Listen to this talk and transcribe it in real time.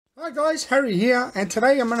Hi guys, Harry here, and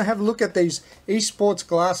today I'm going to have a look at these esports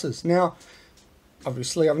glasses. Now,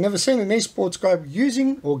 obviously I've never seen an esports guy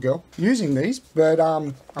using, or girl, using these, but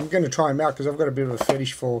I'm going to try them out because I've got a bit of a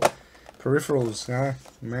fetish for peripherals,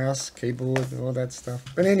 mouse, keyboard, all that stuff.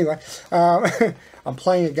 But anyway, I'm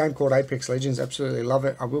playing a game called Apex Legends, absolutely love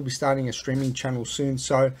it. I will be starting a streaming channel soon,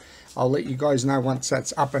 so I'll let you guys know once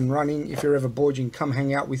that's up and running. If you're ever bored, you can come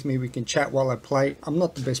hang out with me, we can chat while I play. I'm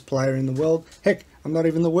not the best player in the world, heck, I'm not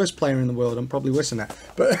even the worst player in the world. I'm probably worse than that,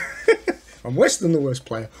 but I'm worse than the worst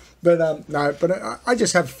player. But no, but I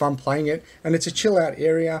just have fun playing it, and it's a chill out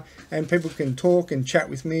area, and people can talk and chat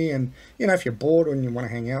with me. And you know, if you're bored and you want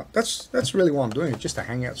to hang out, that's really why I'm doing it, just a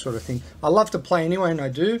hangout sort of thing. I love to play anyway, and I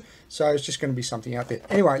do, so it's just going to be something out there.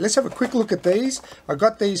 Anyway, let's have a quick look at these. I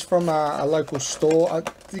got these from a local store. I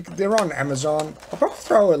think they're on Amazon. I'll probably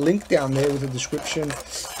throw a link down there with a description,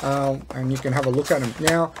 and you can have a look at them.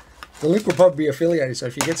 Now, the link will probably be affiliated, so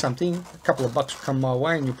if you get something, a couple of bucks will come my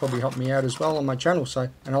way, and you'll probably help me out as well on my channel. So,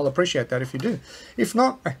 and I'll appreciate that if you do. If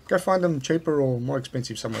not, go find them cheaper or more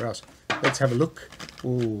expensive somewhere else. Let's have a look.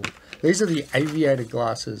 Ooh, these are the Aviator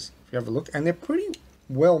glasses. If you have a look, and they're pretty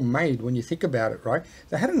well made when you think about it, right?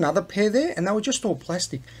 They had another pair there, and they were just all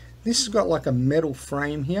plastic. This has got like a metal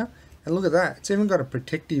frame here, and look at that. It's even got a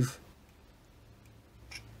protective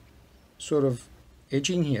sort of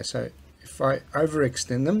edging here, so if I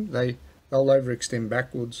overextend them, they'll overextend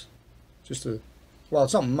backwards. Well,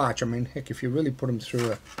 it's not much. I mean, heck, if you really put them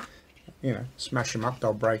through smash them up,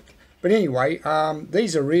 they'll break. But anyway,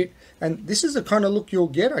 these are it, and this is the kind of look you'll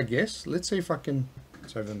get, I guess. Let's see if I can.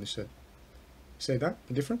 It's over on this side. See that,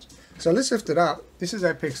 the difference? So let's lift it up. This is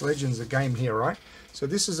Apex Legends, the game here, right? So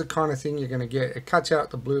this is the kind of thing you're going to get. It cuts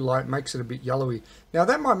out the blue light, makes it a bit yellowy. Now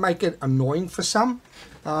that might make it annoying for some,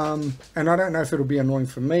 and I don't know if it'll be annoying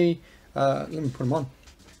for me. Let me put them on.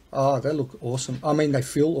 Oh, they look awesome. I mean, they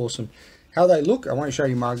feel awesome. How they look, I won't show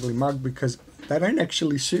you my ugly mug because they don't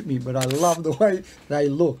actually suit me, but I love the way they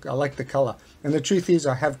look. I like the color. And the truth is,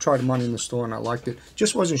 I have tried them on in the store and I liked it.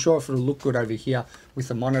 Just wasn't sure if it'll look good over here with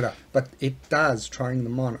the monitor, but it does, trying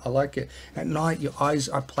them on. I like it. At night, your eyes,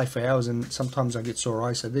 I play for hours and sometimes I get sore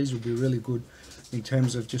eyes, so these would be really good in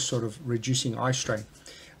terms of just sort of reducing eye strain.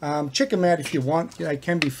 Check them out if you want. They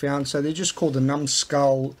can be found. So they're just called the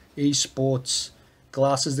Numskull Esports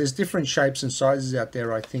glasses. There's different shapes and sizes out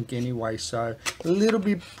there, I think, anyway. So a little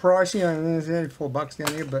bit pricey. I know there's $4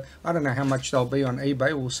 down here, but I don't know how much they'll be on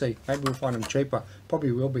eBay. We'll see. Maybe we'll find them cheaper.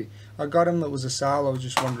 Probably will be. I got them. It was a sale. I was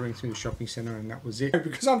just wandering through the shopping center, and that was it.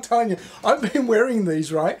 Because I'm telling you, I've been wearing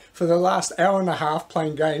these, right, for the last hour and a half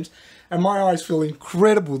playing games, and my eyes feel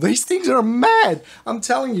incredible. These things are mad. I'm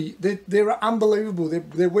telling you, they're unbelievable.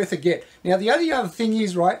 They're worth a get. Now, the other thing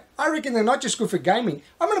is, right, I reckon they're not just good for gaming.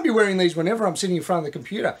 I'm going to be wearing these whenever I'm sitting in front of the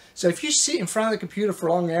computer. So if you sit in front of the computer for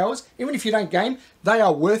long hours, even if you don't game, they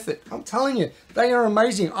are worth it. I'm telling you, they are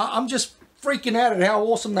amazing. I'm just freaking out at how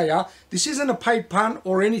awesome they are. This isn't a paid pun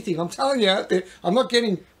or anything. I'm telling you out there, I'm not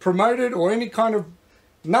getting promoted or any kind of,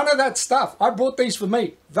 none of that stuff. I bought these for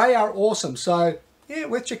me. They are awesome. So yeah,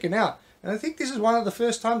 worth checking out. And I think this is one of the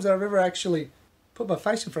first times that I've ever actually put my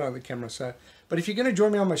face in front of the camera. So, but if you're going to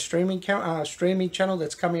join me on my streaming channel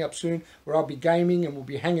that's coming up soon, where I'll be gaming and we'll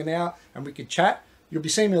be hanging out and we could chat, you'll be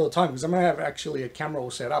seeing me all the time because I'm going to have actually a camera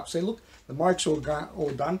all set up. See, look, the mic's all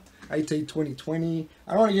done. AT2020.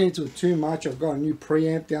 I don't want to get into it too much. I've got a new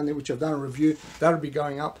preamp down there, which I've done a review. That'll be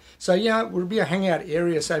going up. So yeah, it will be a hangout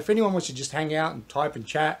area. So if anyone wants to just hang out and type and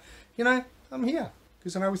chat, you know, I'm here.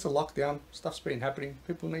 Because I know with the lockdown, stuff's been happening.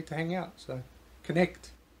 People need to hang out. So connect.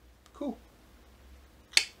 Cool.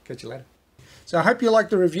 Catch you later. So I hope you liked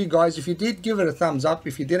the review, guys. If you did, give it a thumbs up.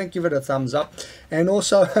 If you didn't, give it a thumbs up. And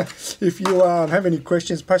also, if you have any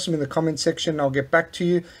questions, post them in the comment section. I'll get back to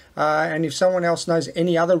you. And if someone else knows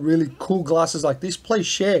any other really cool glasses like this, please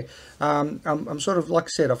share. I'm sort of, like I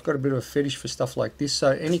said, I've got a bit of a fetish for stuff like this. So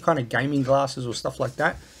any kind of gaming glasses or stuff like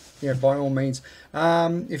that, yeah, by all means.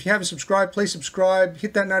 If you haven't subscribed, please subscribe.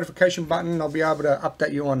 Hit that notification button. I'll be able to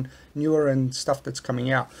update you on newer and stuff that's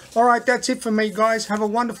coming out. All right, that's it for me, guys. Have a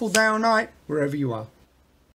wonderful day or night, wherever you are.